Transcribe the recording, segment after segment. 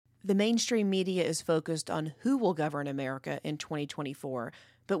The mainstream media is focused on who will govern America in 2024,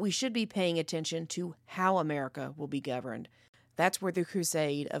 but we should be paying attention to how America will be governed. That's where the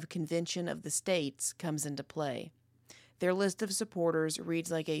crusade of Convention of the States comes into play. Their list of supporters reads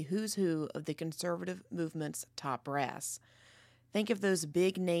like a who's who of the conservative movement's top brass. Think of those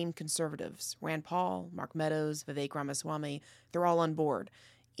big-name conservatives, Rand Paul, Mark Meadows, Vivek Ramaswamy. They're all on board.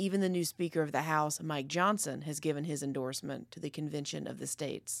 Even the new Speaker of the House, Mike Johnson, has given his endorsement to the Convention of the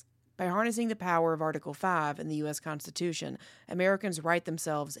States. By harnessing the power of Article 5 in the U.S. Constitution, Americans write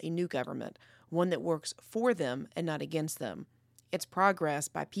themselves a new government, one that works for them and not against them. It's progress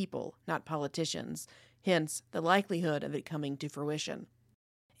by people, not politicians, hence the likelihood of it coming to fruition.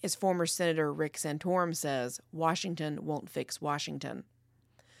 As former Senator Rick Santorum says, Washington won't fix Washington.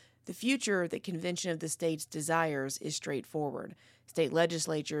 The future that Convention of the States desires is straightforward. State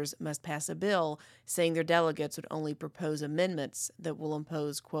legislatures must pass a bill saying their delegates would only propose amendments that will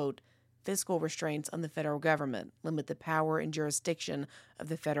impose, quote, fiscal restraints on the federal government, limit the power and jurisdiction of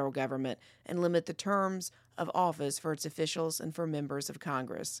the federal government, and limit the terms of office for its officials and for members of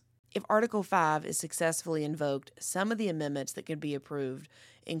Congress. If Article 5 is successfully invoked, some of the amendments that could be approved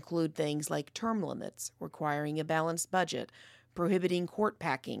include things like term limits, requiring a balanced budget, prohibiting court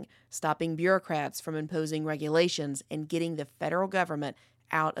packing, stopping bureaucrats from imposing regulations, and getting the federal government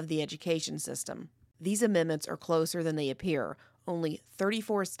out of the education system. These amendments are closer than they appear. Only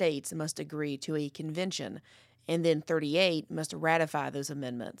 34 states must agree to a convention, and then 38 must ratify those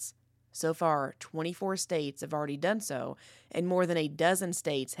amendments. So far, 24 states have already done so, and more than a dozen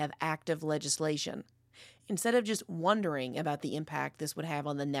states have active legislation. Instead of just wondering about the impact this would have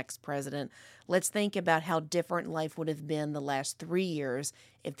on the next president, let's think about how different life would have been the last 3 years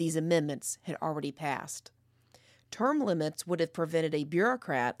if these amendments had already passed. Term limits would have prevented a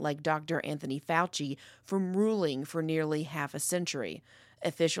bureaucrat like Dr. Anthony Fauci from ruling for nearly half a century.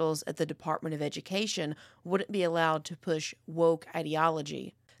 Officials at the Department of Education wouldn't be allowed to push woke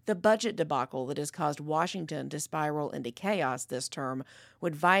ideology. The budget debacle that has caused Washington to spiral into chaos this term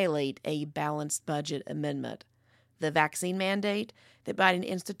would violate a balanced budget amendment. The vaccine mandate that Biden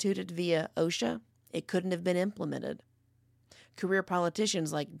instituted via OSHA, it couldn't have been implemented. Career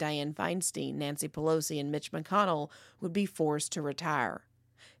politicians like Dianne Feinstein, Nancy Pelosi, and Mitch McConnell would be forced to retire.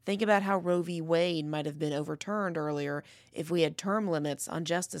 Think about how Roe v. Wade might have been overturned earlier if we had term limits on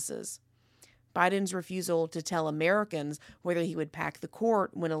justices. Biden's refusal to tell Americans whether he would pack the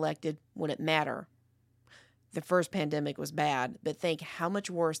court when elected wouldn't matter. The first pandemic was bad, but think how much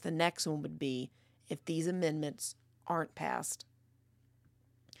worse the next one would be if these amendments aren't passed.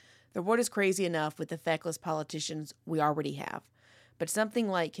 The world is crazy enough with the feckless politicians we already have, but something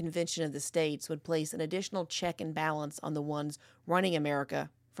like Convention of the States would place an additional check and balance on the ones running America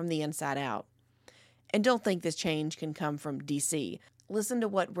from the inside out. And don't think this change can come from D.C. Listen to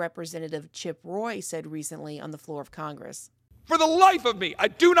what Representative Chip Roy said recently on the floor of Congress. For the life of me, I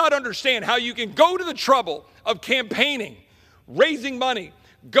do not understand how you can go to the trouble of campaigning, raising money,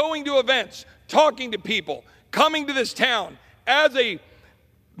 going to events, talking to people, coming to this town as a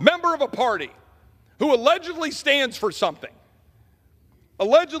member of a party who allegedly stands for something,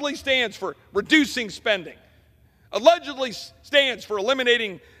 allegedly stands for reducing spending, allegedly stands for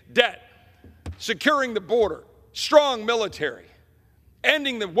eliminating debt, securing the border, strong military,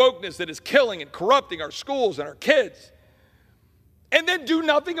 ending the wokeness that is killing and corrupting our schools and our kids, and then do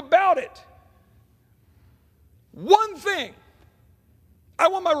nothing about it. One thing. I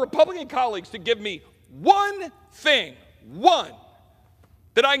want my Republican colleagues to give me one thing, one,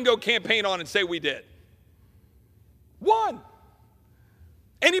 that I can go campaign on and say we did. One.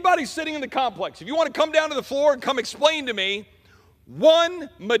 Anybody sitting in the complex, if you want to come down to the floor and come explain to me one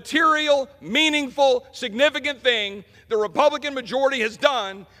material, meaningful, significant thing the Republican majority has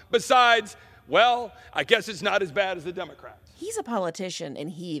done besides, well, I guess it's not as bad as the Democrats. He's a politician, and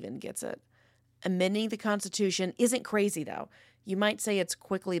he even gets it. Amending the Constitution isn't crazy, though. You might say it's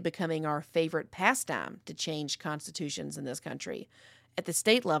quickly becoming our favorite pastime to change constitutions in this country. At the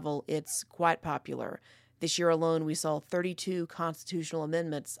state level, it's quite popular. This year alone, we saw 32 constitutional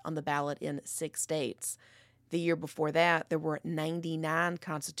amendments on the ballot in 6 states. The year before that, there were 99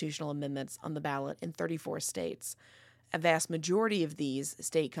 constitutional amendments on the ballot in 34 states. A vast majority of these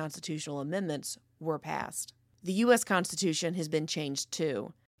state constitutional amendments were passed. The U.S. Constitution has been changed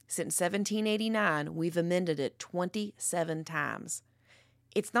too. Since 1789, we've amended it 27 times.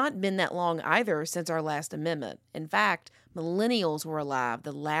 It's not been that long either since our last amendment. In fact, millennials were alive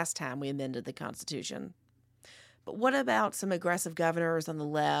the last time we amended the Constitution. But what about some aggressive governors on the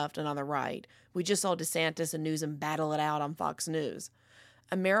left and on the right? We just saw DeSantis and Newsom battle it out on Fox News.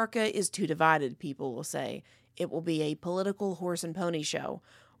 America is too divided, people will say. It will be a political horse and pony show.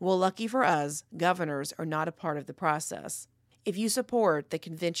 Well, lucky for us, governors are not a part of the process. If you support the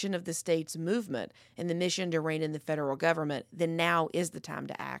Convention of the States movement and the mission to rein in the federal government, then now is the time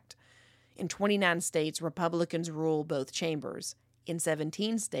to act. In 29 states, Republicans rule both chambers. In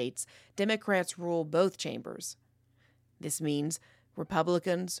 17 states, Democrats rule both chambers. This means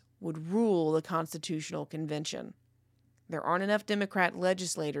Republicans would rule the Constitutional Convention. There aren't enough Democrat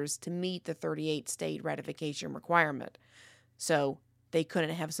legislators to meet the 38-state ratification requirement, so they couldn't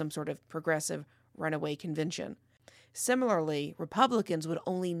have some sort of progressive runaway convention. Similarly, Republicans would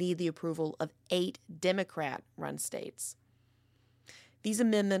only need the approval of 8 Democrat-run states. These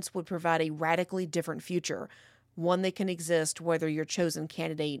amendments would provide a radically different future, one that can exist whether your chosen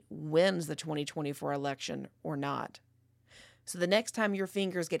candidate wins the 2024 election or not. So the next time your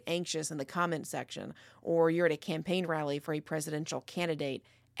fingers get anxious in the comment section, or you're at a campaign rally for a presidential candidate,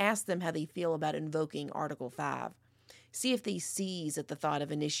 ask them how they feel about invoking Article 5. See if they seize at the thought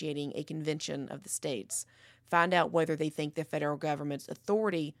of initiating a convention of the states. Find out whether they think the federal government's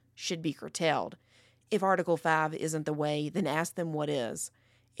authority should be curtailed. If Article 5 isn't the way, then ask them what is.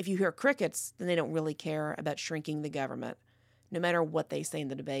 If you hear crickets, then they don't really care about shrinking the government. No matter what they say in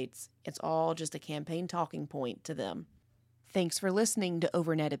the debates, it's all just a campaign talking point to them. Thanks for listening to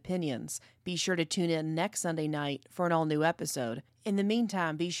Overnet Opinions. Be sure to tune in next Sunday night for an all-new episode. In the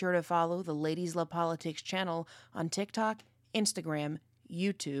meantime, be sure to follow the Ladies Love Politics channel on TikTok, Instagram,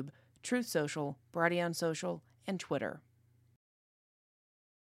 YouTube, Truth Social, Brighteon Social, and Twitter.